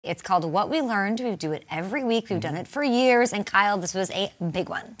It's called What We Learned. We do it every week. We've done it for years. And Kyle, this was a big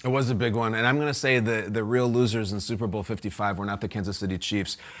one. It was a big one. And I'm going to say the real losers in Super Bowl 55 were not the Kansas City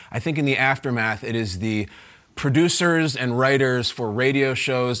Chiefs. I think in the aftermath, it is the producers and writers for radio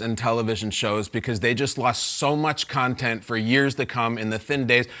shows and television shows, because they just lost so much content for years to come in the thin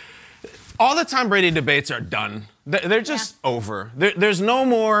days. All the Tom Brady debates are done. They're just over. There's no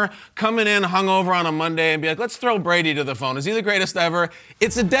more coming in hungover on a Monday and be like, let's throw Brady to the phone. Is he the greatest ever?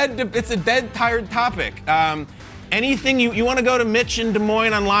 It's a dead, tired topic. Anything you want to go to Mitch in Des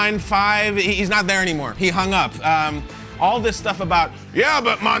Moines on line 5, he's not there anymore. He hung up. All this stuff about, yeah,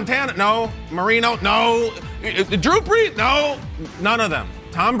 but Montana, no. Marino, no. Drew Brees, no. None of them.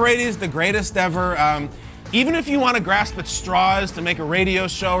 Tom Brady's the greatest ever. Even if you want to grasp at straws to make a radio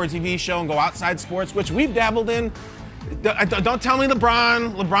show or TV show and go outside sports, which we've dabbled in, don't tell me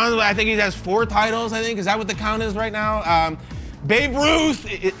LeBron. LeBron, I think he has 4 titles, I think. Is that what the count is right now? Babe Ruth,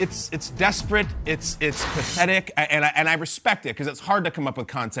 it's desperate, it's pathetic, and I respect it because it's hard to come up with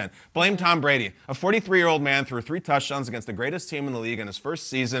content. Blame Tom Brady. A 43-year-old man threw 3 touchdowns against the greatest team in the league in his first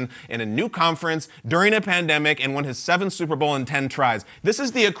season in a new conference during a pandemic and won his 7th Super Bowl in 10 tries. This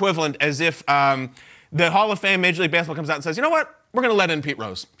is the equivalent as if the Hall of Fame, Major League Baseball comes out and says, you know what? We're going to let in Pete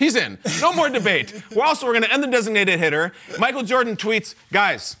Rose. He's in. No more debate. We're going to end the designated hitter. Michael Jordan tweets,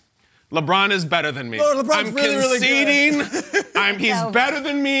 guys, LeBron is better than me. Oh, I'm really conceding. He's over. better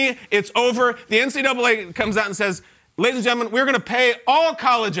than me. It's over. The NCAA comes out and says, ladies and gentlemen, we're going to pay all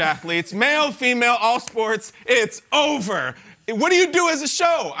college athletes, male, female, all sports. It's over. What do you do as a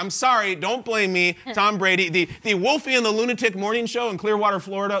show? I'm sorry, don't blame me. Tom Brady, the Wolfie and the Lunatic morning show in Clearwater,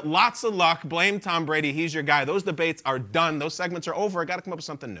 Florida, lots of luck. Blame Tom Brady, he's your guy. Those debates are done. Those segments are over. I got to come up with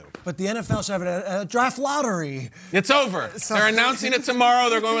something new. But the NFL should have a draft lottery. It's over. They're announcing it tomorrow.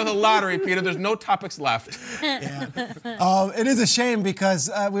 They're going with a lottery, Peter. There's no topics left. Yeah. It is a shame because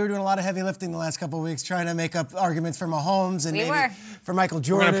we were doing a lot of heavy lifting the last couple of weeks trying to make up arguments for Mahomes and maybe for Michael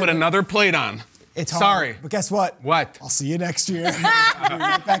Jordan. We're going to put another plate on. It's hard. Sorry. But guess what? What? I'll see you next year.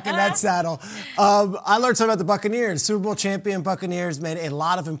 Get back in that saddle. I learned something about the Buccaneers. Super Bowl champion Buccaneers made a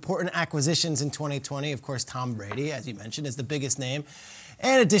lot of important acquisitions in 2020. Of course, Tom Brady, as you mentioned, is the biggest name.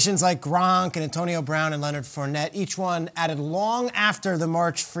 And additions like Gronk and Antonio Brown and Leonard Fournette, each one added long after the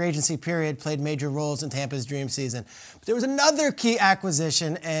March free agency period, played major roles in Tampa's dream season. But there was another key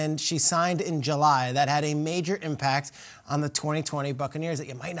acquisition, and she signed in July that had a major impact on the 2020 Buccaneers that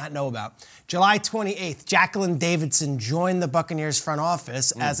you might not know about. July 28th, Jacqueline Davidson joined the Buccaneers front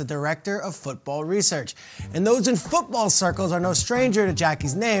office as the director of football research. And those in football circles are no stranger to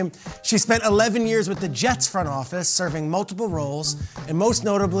Jackie's name. She spent 11 years with the Jets front office, serving multiple roles, and most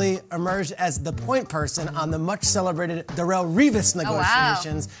notably emerged as the point person on the much celebrated Darrelle Revis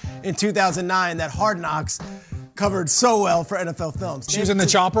negotiations in 2009 that Hard Knocks covered so well for NFL Films. She was in the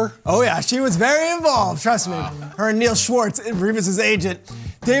chopper? Oh, yeah. She was very involved. Trust me. Her and Neil Schwartz, Revis' agent.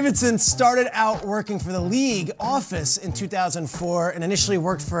 Davidson started out working for the league office in 2004 and initially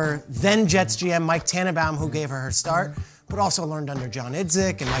worked for then Jets GM Mike Tannenbaum, who gave her start, but also learned under John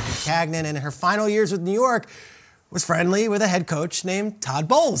Idzik and Mike McCagnon. And in her final years with New York, was friendly with a head coach named Todd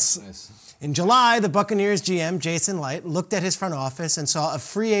Bowles. Nice. In July, the Buccaneers GM, Jason Light, looked at his front office and saw a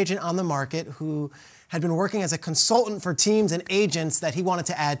free agent on the market who had been working as a consultant for teams and agents that he wanted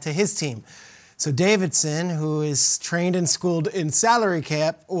to add to his team. So Davidson, who is trained and schooled in salary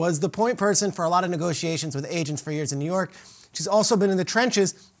cap, was the point person for a lot of negotiations with agents for years in New York. She's also been in the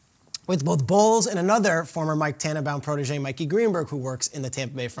trenches with both Bowles and another former Mike Tannenbaum protege, Mikey Greenberg, who works in the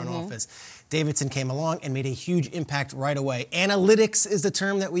Tampa Bay front office. Davidson came along and made a huge impact right away. Analytics is the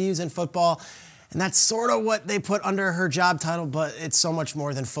term that we use in football. And that's sort of what they put under her job title, but it's so much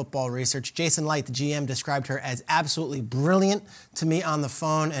more than football research. Jason Light, the GM, described her as absolutely brilliant to me on the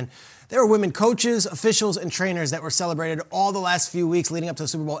phone. And there were women coaches, officials, and trainers that were celebrated all the last few weeks leading up to the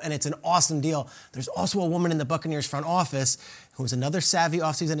Super Bowl, and it's an awesome deal. There's also a woman in the Buccaneers front office who was another savvy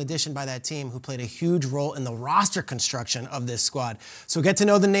offseason addition by that team who played a huge role in the roster construction of this squad. So get to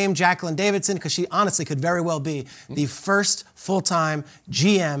know the name Jacqueline Davidson because she honestly could very well be the first full-time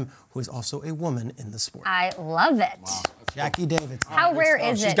GM who is also a woman in the sport. I love it. Wow. Jackie Davidson. How rare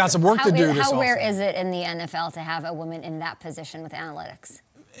is it? She's got some work to do. How rare is it in the NFL to have a woman in that position with analytics?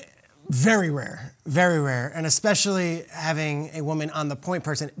 Very rare, and especially having a woman on the point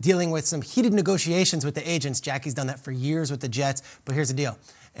person dealing with some heated negotiations with the agents. Jackie's done that for years with the Jets, but here's the deal.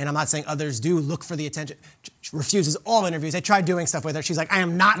 And I'm not saying others do look for the attention. She refuses all interviews. They tried doing stuff with her. She's like, I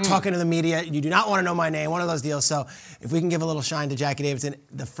am not talking to the media. You do not want to know my name. One of those deals. So if we can give a little shine to Jackie Davidson,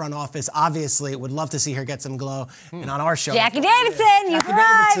 the front office obviously would love to see her get some glow. And on our show, Jackie Davidson, you've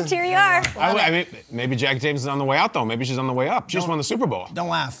arrived. Here you are. I mean, maybe Jackie Davidson's on the way out, though. Maybe she's on the way up. She just won the Super Bowl. Don't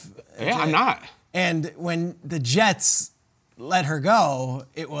laugh. Yeah, I'm not. And when the Jets let her go,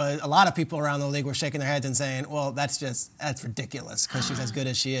 it was a lot of people around the league were shaking their heads and saying, well, that's ridiculous because she's as good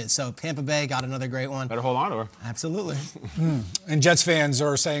as she is. So Tampa Bay got another great one. Better hold on to her. Absolutely. And Jets fans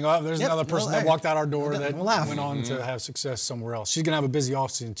are saying, oh, there's another person that walked out our door that laugh. went on to have success somewhere else. She's going to have a busy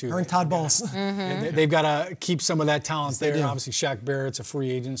offseason, too. Her and Todd Bowles. They've got to keep some of that talent there. do. Obviously, Shaq Barrett's a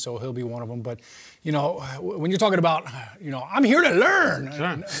free agent, so he'll be one of them. But, you know, when you're talking about, you know, I'm here to learn.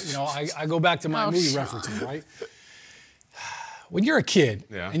 Sure. You know, I go back to my movie references, right? When you're a kid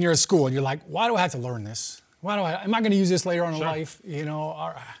and you're at school and you're like, why do I have to learn this? Am I going to use this later on in life? You know,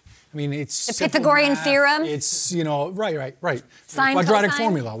 I mean, it's The Pythagorean theorem. It's, you know, right. Sine, Quadratic cosine.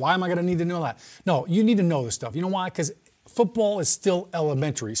 formula. Why am I going to need to know that? No, you need to know this stuff. You know why? Because football is still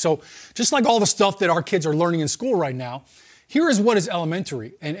elementary. So just like all the stuff that our kids are learning in school right now, here is what is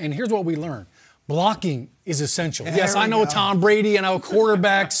elementary. And here's what we learn. Blocking is essential. Yes, I know Tom Brady and our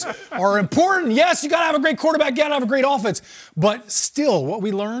quarterbacks are important. Yes, you got to have a great quarterback, you got to have a great offense. But still, what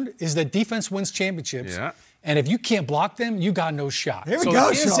we learned is that defense wins championships. Yeah. And if you can't block them, you got no shot. Here we so go,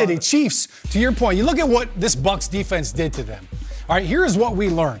 the Kansas Sean. City Chiefs, to your point, you look at what this Bucs defense did to them. All right, here's what we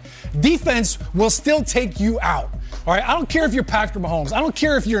learned. Defense will still take you out. All right, I don't care if you're Patrick Mahomes. I don't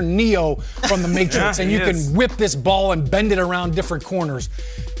care if you're Neo from the Matrix and you can whip this ball and bend it around different corners.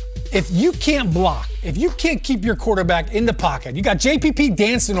 If you can't block, if you can't keep your quarterback in the pocket, you got JPP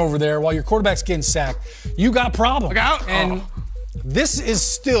dancing over there while your quarterback's getting sacked, you got problems. Look out. And this is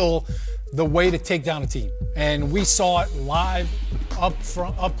still the way to take down a team. And we saw it live, up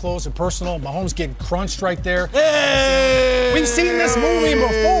close and personal. Mahomes getting crunched right there. Hey! We've seen this movie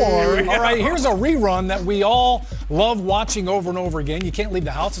before. All right, here's a rerun that we all love watching over and over again. You can't leave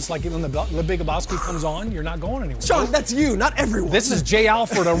the house. It's like when the Big Lebowski comes on, you're not going anywhere. Sean, that's you, not everyone. This is Jay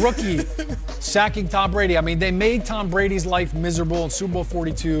Alford, a rookie, sacking Tom Brady. I mean, they made Tom Brady's life miserable in Super Bowl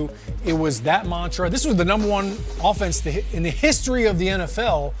 42. It was that mantra. This was the #1 offense in the history of the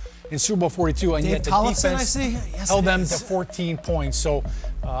NFL in Super Bowl 42, and yet the defense held them to 14 points. So,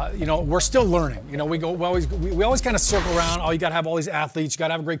 you know, we're still learning. You know, we always kind of circle around. Oh, you got to have all these athletes. You got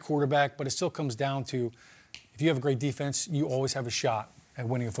to have a great quarterback. But it still comes down to, if you have a great defense, you always have a shot at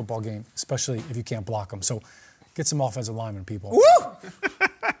winning a football game, especially if you can't block them. So, get some offensive linemen, people. Woo!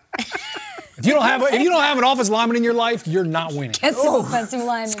 If you don't have an offensive lineman in your life, you're not winning. Get some offensive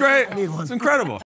linemen. It's great. It's incredible.